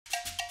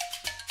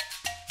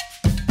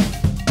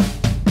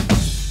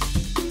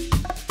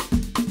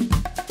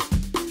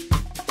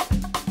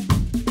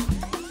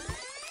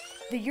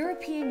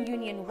European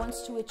Union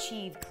wants to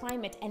achieve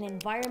climate and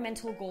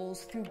environmental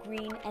goals through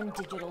green and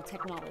digital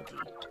technology.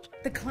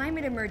 The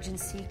climate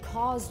emergency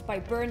caused by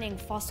burning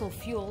fossil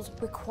fuels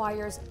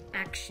requires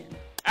action.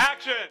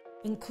 Action!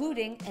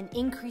 Including an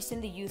increase in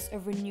the use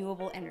of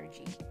renewable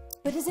energy.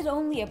 But is it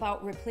only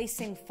about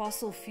replacing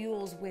fossil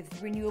fuels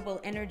with renewable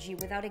energy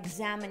without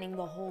examining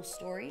the whole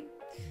story?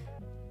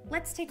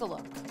 Let's take a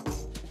look.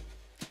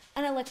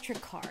 An electric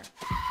car.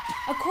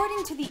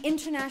 According to the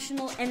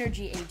International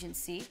Energy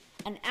Agency,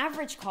 an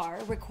average car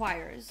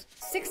requires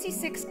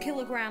 66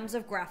 kilograms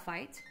of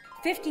graphite,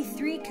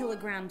 53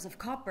 kilograms of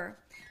copper,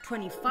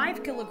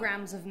 25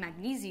 kilograms of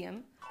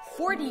magnesium,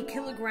 40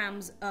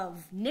 kilograms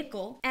of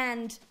nickel,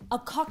 and a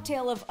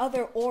cocktail of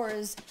other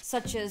ores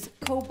such as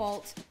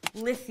cobalt,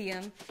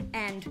 lithium,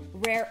 and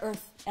rare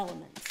earth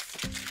elements.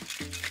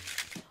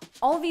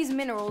 All these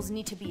minerals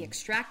need to be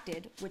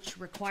extracted, which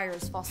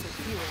requires fossil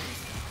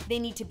fuels. They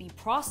need to be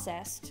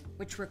processed,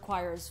 which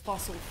requires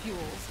fossil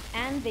fuels,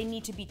 and they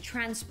need to be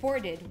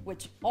transported,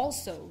 which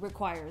also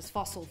requires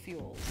fossil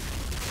fuels.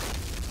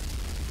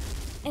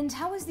 And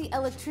how is the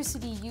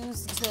electricity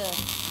used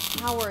to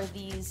power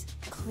these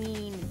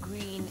clean,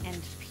 green,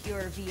 and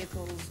pure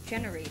vehicles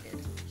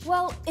generated?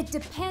 Well, it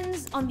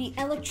depends on the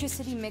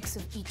electricity mix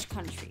of each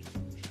country,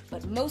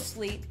 but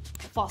mostly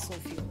fossil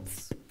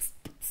fuels.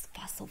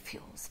 Fossil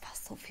fuels,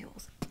 fossil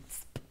fuels.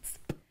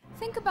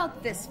 Think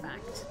about this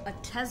fact. A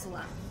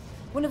Tesla,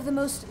 one of the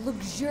most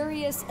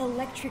luxurious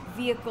electric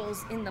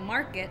vehicles in the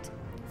market,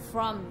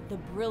 from the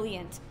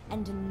brilliant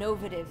and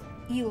innovative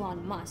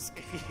Elon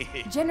Musk,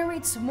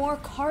 generates more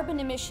carbon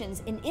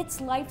emissions in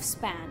its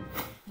lifespan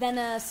than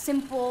a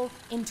simple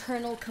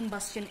internal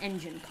combustion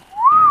engine car.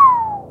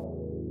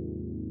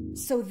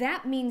 So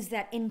that means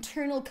that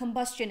internal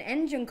combustion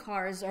engine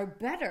cars are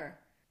better?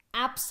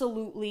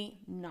 Absolutely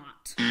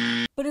not.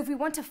 But if we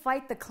want to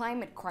fight the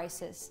climate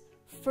crisis,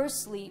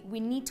 firstly, we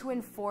need to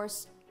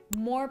enforce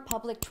more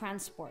public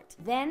transport,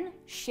 then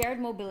shared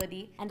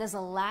mobility, and as a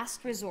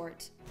last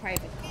resort,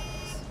 private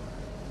cars.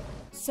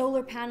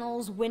 Solar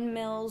panels,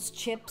 windmills,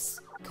 chips,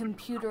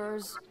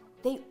 computers,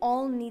 they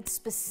all need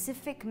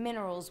specific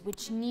minerals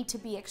which need to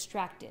be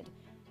extracted,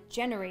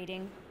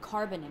 generating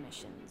carbon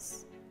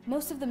emissions.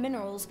 Most of the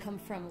minerals come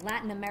from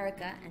Latin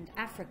America and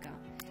Africa,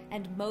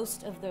 and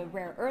most of the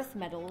rare earth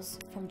metals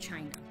from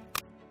China.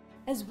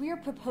 As we are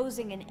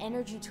proposing an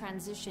energy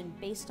transition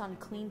based on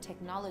clean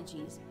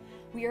technologies,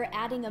 we are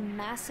adding a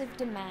massive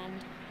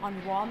demand on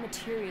raw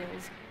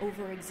materials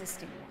over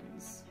existing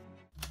ones.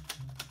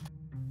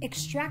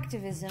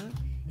 Extractivism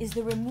is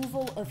the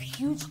removal of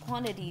huge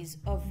quantities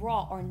of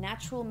raw or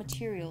natural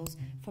materials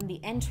from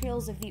the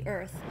entrails of the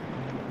earth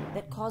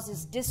that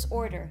causes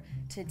disorder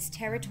to its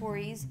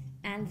territories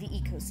and the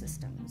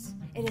ecosystems.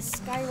 It is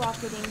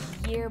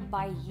skyrocketing year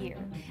by year,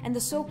 and the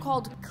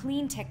so-called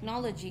clean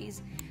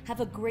technologies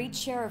have a great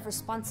share of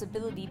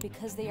responsibility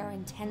because they are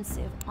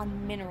intensive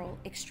on mineral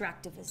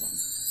extractivism.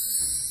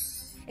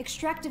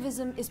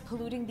 Extractivism is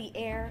polluting the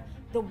air,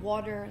 the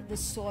water, the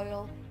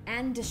soil,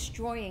 and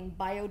destroying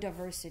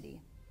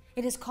biodiversity.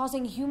 It is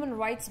causing human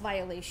rights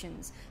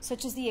violations,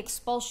 such as the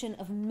expulsion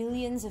of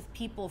millions of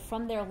people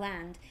from their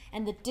land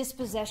and the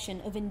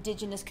dispossession of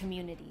indigenous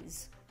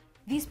communities.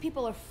 These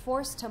people are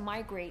forced to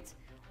migrate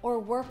or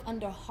work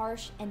under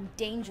harsh and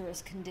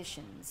dangerous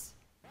conditions.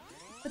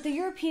 But the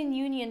European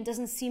Union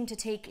doesn't seem to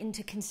take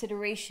into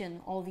consideration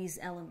all these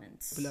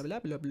elements.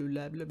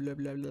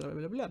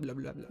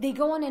 They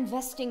go on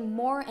investing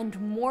more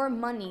and more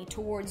money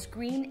towards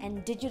green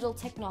and digital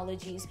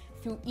technologies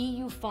through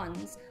EU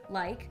funds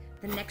like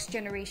the Next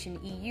Generation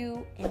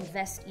EU,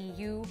 Invest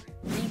EU,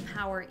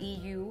 Repower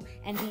EU,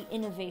 and the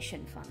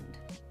Innovation Fund.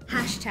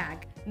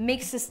 Hashtag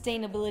make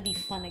sustainability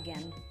fun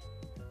again.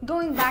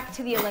 Going back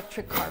to the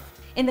electric car.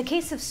 In the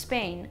case of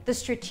Spain, the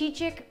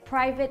Strategic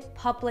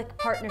Private-Public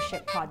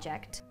Partnership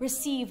Project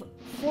received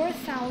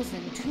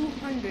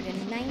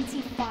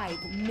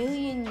 4,295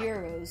 million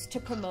euros to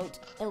promote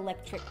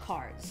electric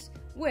cars,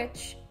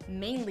 which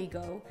mainly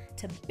go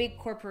to big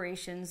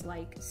corporations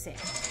like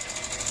seves.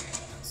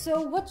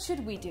 So what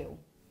should we do?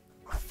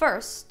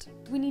 First,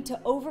 we need to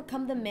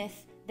overcome the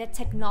myth that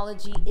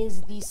technology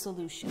is the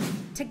solution.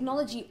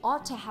 Technology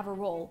ought to have a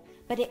role,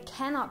 but it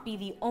cannot be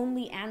the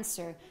only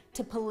answer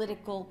to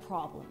political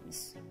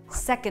problems.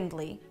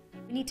 Secondly,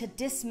 we need to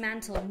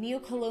dismantle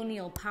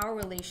neocolonial power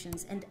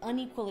relations and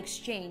unequal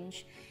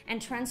exchange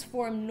and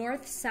transform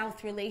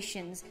North-South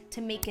relations to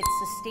make it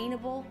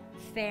sustainable,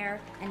 fair,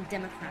 and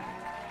democratic.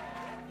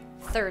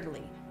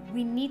 Thirdly,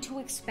 we need to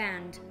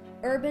expand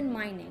urban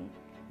mining,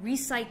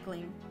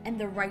 recycling, and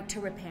the right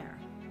to repair.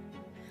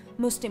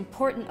 Most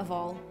important of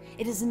all,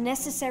 it is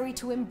necessary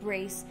to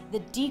embrace the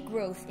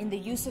degrowth in the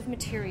use of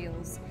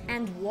materials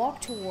and walk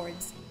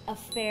towards a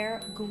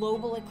fair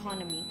global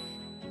economy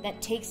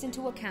that takes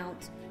into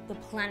account the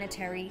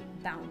planetary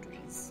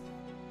boundaries.